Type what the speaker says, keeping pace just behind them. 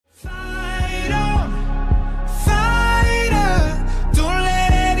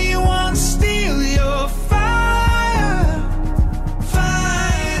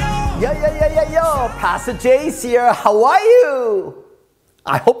Pastor Jay's here. How are you?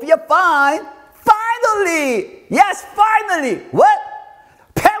 I hope you're fine. Finally! Yes, finally! What?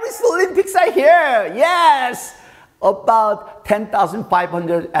 Paris Olympics are here! Yes! About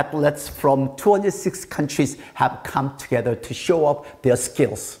 10,500 athletes from 206 countries have come together to show off their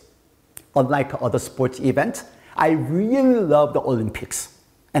skills. Unlike other sports events, I really love the Olympics.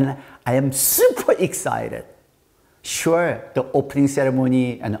 And I am super excited. Sure, the opening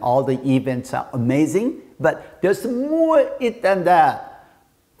ceremony and all the events are amazing, but there's more than that.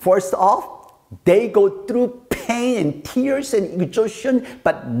 First off, they go through pain and tears and exhaustion,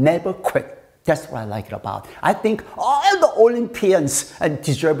 but never quit. That's what I like it about. I think all the Olympians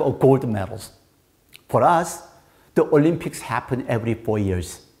deserve a gold medals. For us, the Olympics happen every 4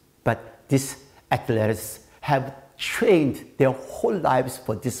 years, but these athletes have trained their whole lives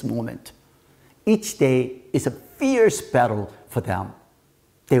for this moment. Each day is a fierce battle for them.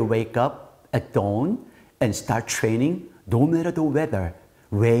 They wake up at dawn and start training no matter the weather,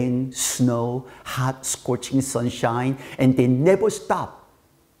 rain, snow, hot, scorching sunshine, and they never stop.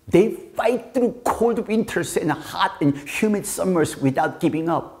 They fight through cold winters and hot and humid summers without giving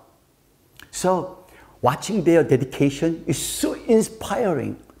up. So watching their dedication is so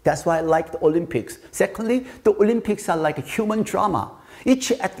inspiring. That's why I like the Olympics. Secondly, the Olympics are like a human drama.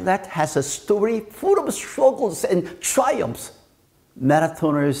 Each athlete has a story full of struggles and triumphs.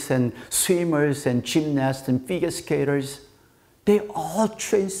 Marathoners and swimmers and gymnasts and figure skaters, they all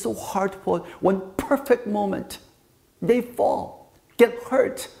train so hard for one perfect moment. They fall, get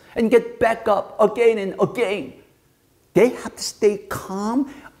hurt, and get back up again and again. They have to stay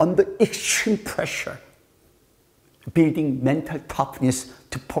calm under extreme pressure, building mental toughness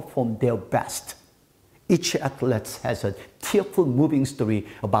to perform their best. Each athlete has a tearful, moving story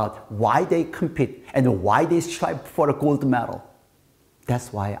about why they compete and why they strive for a gold medal.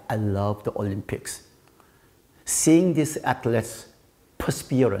 That's why I love the Olympics. Seeing these athletes'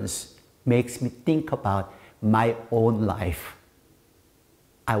 perseverance makes me think about my own life.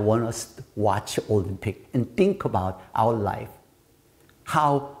 I want us to watch Olympics and think about our life.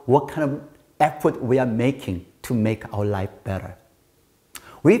 What kind of effort we are making to make our life better.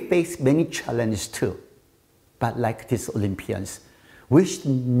 We face many challenges too. But like these Olympians, we should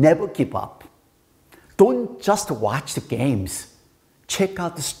never give up. Don't just watch the games. Check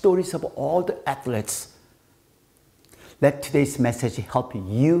out the stories of all the athletes. Let today's message help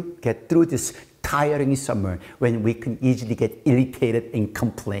you get through this tiring summer when we can easily get irritated and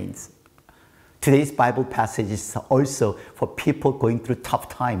complain. Today's Bible passage is also for people going through tough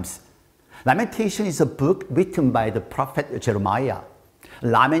times. Lamentations is a book written by the prophet Jeremiah,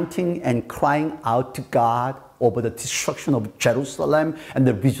 lamenting and crying out to God over the destruction of Jerusalem and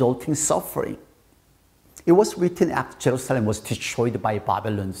the resulting suffering. It was written after Jerusalem was destroyed by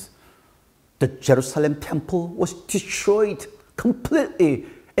Babylons. The Jerusalem temple was destroyed completely.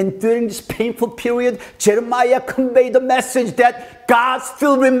 And during this painful period, Jeremiah conveyed the message that God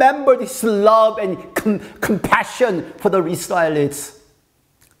still remembered his love and compassion for the Israelites.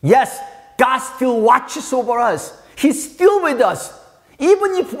 Yes, God still watches over us. He's still with us.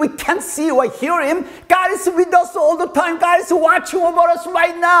 Even if we can't see or hear him, God is with us all the time. God is watching over us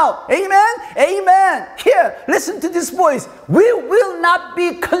right now. Amen? Amen. Here, listen to this voice. We will not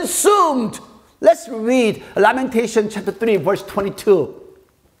be consumed. Let's read Lamentations chapter 3, verse 22.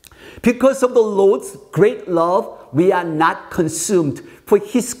 Because of the Lord's great love, we are not consumed, for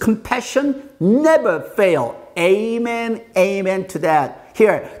his compassion never fail. Amen. Amen to that.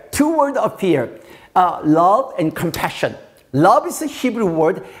 Here, two words appear, love and compassion. Love is a Hebrew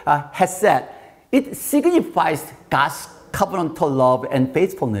word, hesed. It signifies God's covenantal love and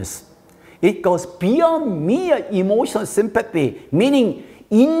faithfulness. It goes beyond mere emotional sympathy, meaning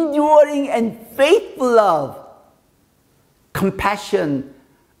enduring and faithful love. Compassion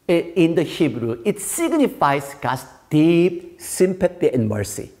in the Hebrew, it signifies God's deep sympathy and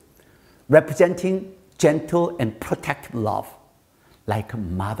mercy, representing gentle and protective love, like a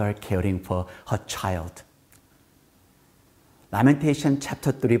mother caring for her child. Lamentations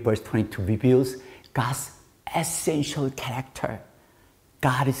chapter 3 verse 22 reveals God's essential character.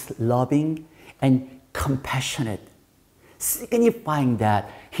 God is loving and compassionate, signifying that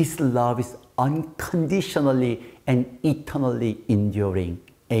his love is unconditionally and eternally enduring.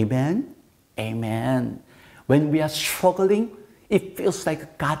 Amen? Amen. When we are struggling, it feels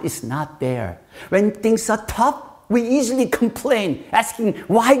like God is not there. When things are tough, we easily complain, asking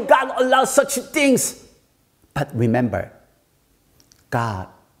why God allows such things. But remember, God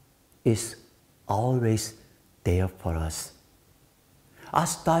is always there for us. Are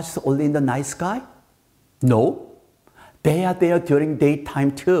stars only in the night sky? No. They are there during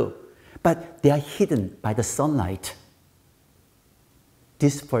daytime too. but they are hidden by the sunlight.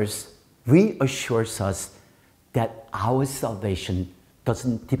 This verse reassures us that our salvation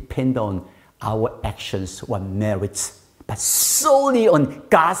doesn't depend on our actions or merits, but solely on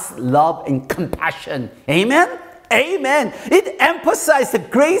God's love and compassion. Amen? Amen. It emphasizes the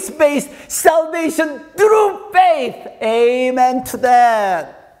grace-based salvation through faith. Amen to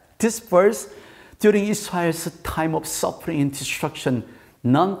that. This verse, during Israel's time of suffering and destruction,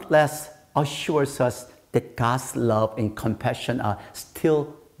 nonetheless assures us that God's love and compassion are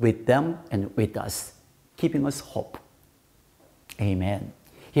still with them and with us, giving us hope. Amen.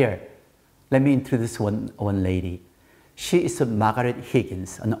 Here, let me introduce one lady. She is Margaret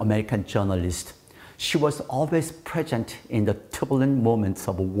Higgins, an American journalist. She was always present in the turbulent moments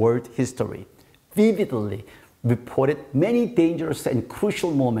of world history, vividly reported many dangerous and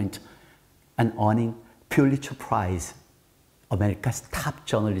crucial moments, and earning Pulitzer Prize, America's top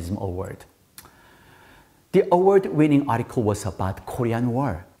journalism award. The award-winning article was about Korean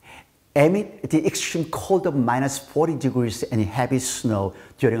War. Amid the extreme cold of -40 degrees and heavy snow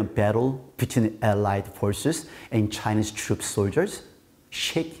during a battle between Allied forces and Chinese troop soldiers,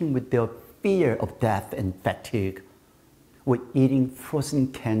 shaking with their fear of death and fatigue, were eating frozen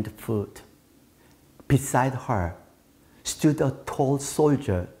canned food. Beside her stood a tall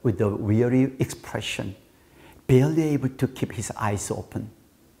soldier with a weary expression, barely able to keep his eyes open.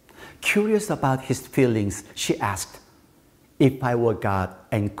 Curious about his feelings, she asked, "If I were God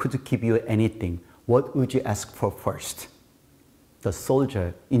and could give you anything, what would you ask for first?" The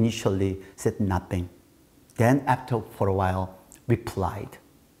soldier initially said nothing. Then, for a while, replied,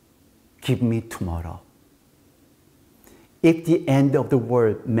 "Give me tomorrow." If the end of the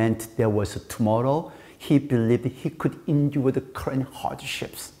world meant there was a tomorrow, he believed he could endure the current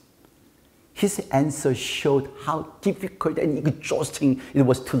hardships. His answer showed how difficult and exhausting it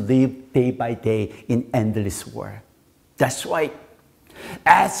was to live day by day in endless war. That's right.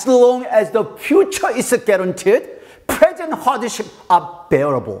 As long as the future is guaranteed, present hardships are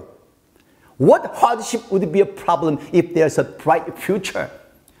bearable. What hardship would be a problem if there's a bright future?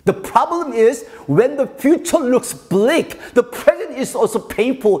 The problem is when the future looks bleak, the present is also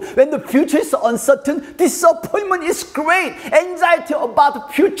painful. When the future is uncertain, disappointment is great. Anxiety about the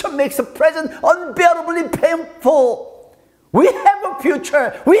future makes the present unbearably painful. We have a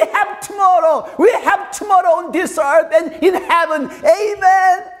future. We have tomorrow. We have tomorrow on this earth and in heaven.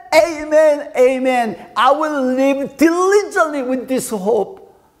 Amen. Amen. Amen. I will live diligently with this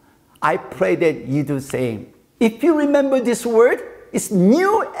hope. I pray that you do the same. If you remember this word, it's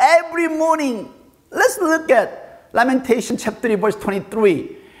new every morning. Let's look at Lamentations chapter 3, verse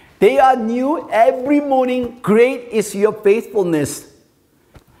 23. They are new every morning. Great is your faithfulness.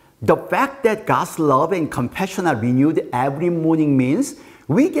 The fact that God's love and compassion are renewed every morning means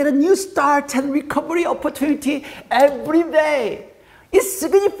we get a new start and recovery opportunity every day. It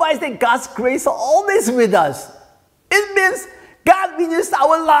signifies that God's grace is always with us. It means God renews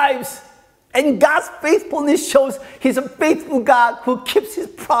our lives. And God's faithfulness shows He's a faithful God who keeps His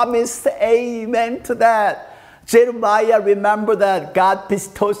promise. Amen to that. Jeremiah remembered that God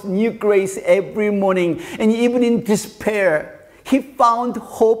bestows new grace every morning. And even in despair, he found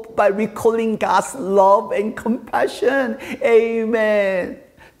hope by recalling God's love and compassion. Amen.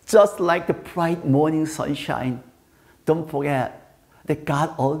 Just like the bright morning sunshine, don't forget that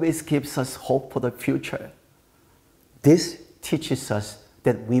God always gives us hope for the future. This teaches us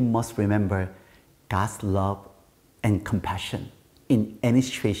that we must remember God's love and compassion in any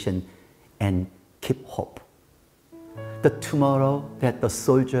situation and keep hope. The tomorrow that the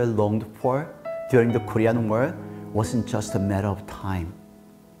soldier longed for during the Korean War wasn't just a matter of time.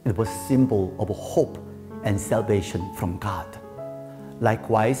 It was a symbol of hope and salvation from God.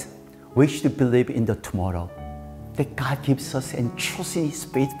 Likewise, we should believe in the tomorrow that God gives us and trust in His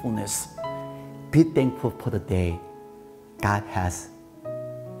faithfulness. Be thankful for the day God has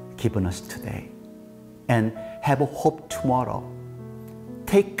given us today, and have a hope tomorrow.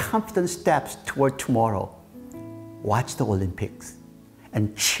 Take confident steps toward tomorrow. Watch the Olympics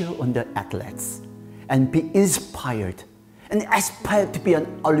and cheer on the athletes and be inspired and aspire to be an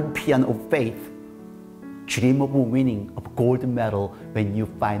Olympian of faith. Dream of winning a gold medal when you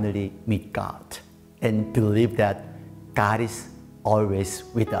finally meet God, and believe that God is always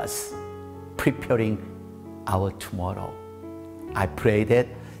with us, preparing our tomorrow. I pray that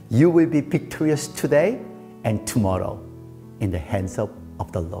you will be victorious today and tomorrow in the hands of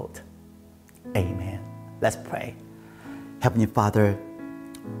the Lord. Amen. Let's pray. Heavenly Father,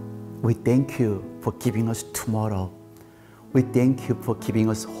 we thank you for giving us tomorrow. We thank you for giving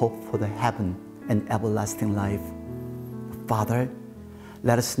us hope for the heaven and everlasting life. Father,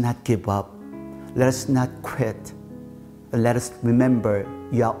 Let us not give up. Let us not quit. And let us remember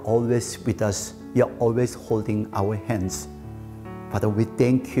you are always with us. You are always holding our hands. Father, we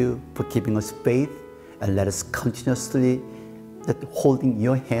thank you for giving us faith, and let us continuously holding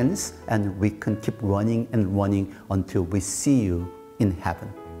your hands, and we can keep running and running until we see you in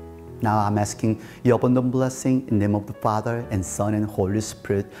heaven. Now I'm asking your abundant blessing in the name of the Father and Son and Holy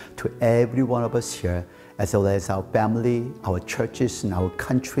Spirit to every one of us here, as well as our family, our churches, and our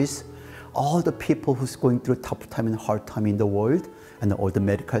countries, all the people who's going through tough time and hard time in the world, and all the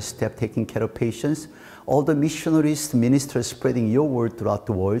medical staff taking care of patients, all the missionaries, ministers spreading your word throughout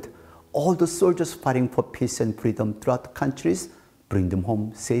the world, all the soldiers fighting for peace and freedom throughout the countries, bring them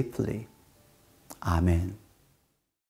home safely. Amen.